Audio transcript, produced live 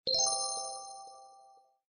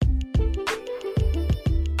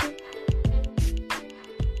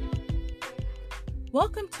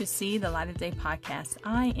Welcome to See the Light of Day podcast.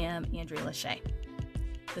 I am Andrea Lachey.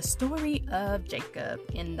 The story of Jacob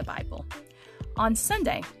in the Bible. On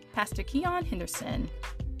Sunday, Pastor Keon Henderson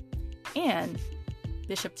and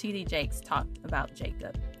Bishop T.D. Jakes talked about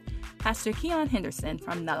Jacob. Pastor Keon Henderson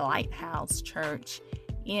from the Lighthouse Church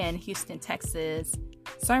in Houston, Texas,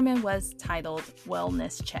 sermon was titled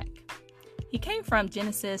Wellness Check. He came from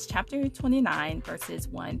Genesis chapter 29, verses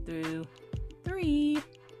 1 through 3.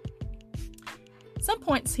 Some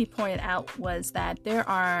points he pointed out was that there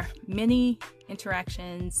are many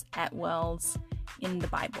interactions at wells in the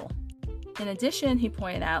Bible. In addition, he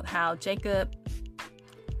pointed out how Jacob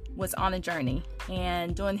was on a journey,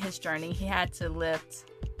 and during his journey, he had to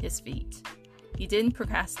lift his feet. He didn't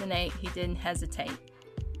procrastinate, he didn't hesitate.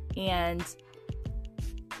 And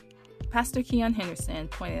Pastor Keon Henderson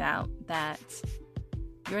pointed out that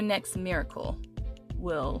your next miracle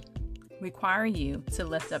will require you to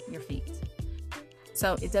lift up your feet.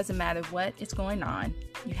 So it doesn't matter what is going on,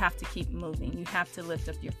 you have to keep moving. You have to lift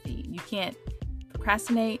up your feet. You can't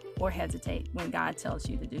procrastinate or hesitate when God tells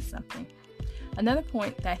you to do something. Another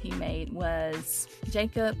point that he made was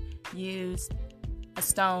Jacob used a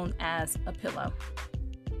stone as a pillow.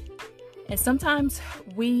 And sometimes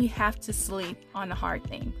we have to sleep on the hard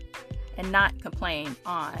thing and not complain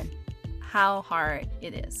on how hard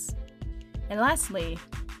it is. And lastly,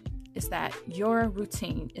 is that your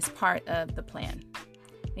routine is part of the plan.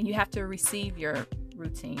 And you have to receive your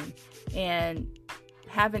routine. And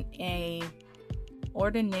having a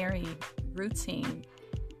ordinary routine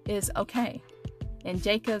is okay. In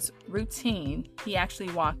Jacob's routine, he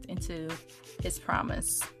actually walked into his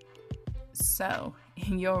promise. So,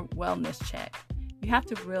 in your wellness check, you have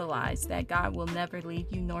to realize that God will never leave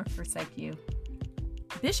you nor forsake you.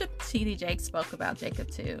 Bishop T.D. Jakes spoke about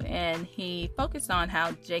Jacob too, and he focused on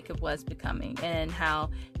how Jacob was becoming and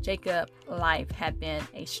how Jacob's life had been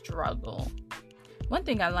a struggle. One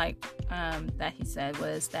thing I liked that he said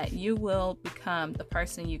was that you will become the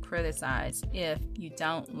person you criticize if you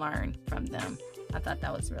don't learn from them. I thought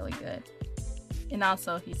that was really good. And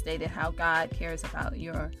also he stated how God cares about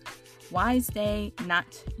your wise day,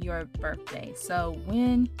 not your birthday. So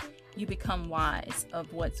when you become wise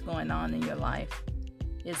of what's going on in your life,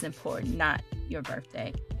 is important, not your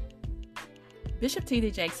birthday. Bishop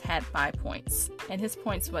T.D. Jakes had 5 points, and his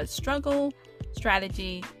points was struggle,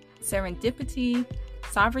 strategy, serendipity,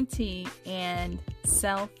 sovereignty, and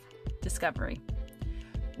self-discovery.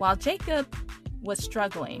 While Jacob was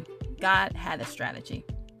struggling, God had a strategy.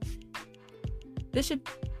 Bishop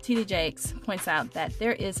T.D. Jakes points out that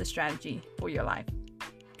there is a strategy for your life.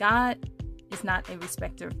 God is not a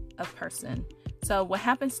respecter of person. So what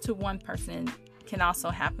happens to one person can also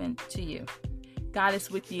happen to you. God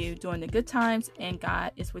is with you during the good times, and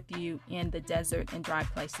God is with you in the desert and dry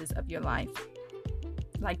places of your life.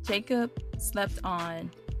 Like Jacob slept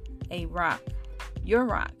on a rock, your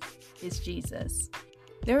rock is Jesus.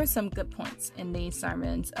 There are some good points in these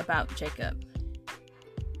sermons about Jacob.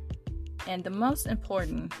 And the most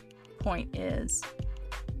important point is,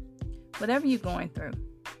 whatever you're going through,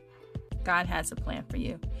 God has a plan for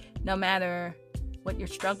you. No matter what your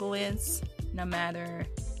struggle is, no matter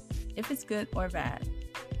if it's good or bad,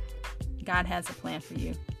 God has a plan for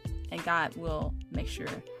you, and God will make sure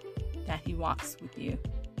that he walks with you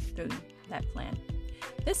through that plan.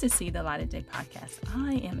 This is See the Light of Day podcast.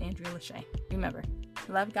 I am Andrea Lachey. Remember,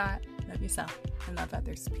 to love God, love yourself, and love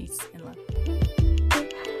others. Peace and love.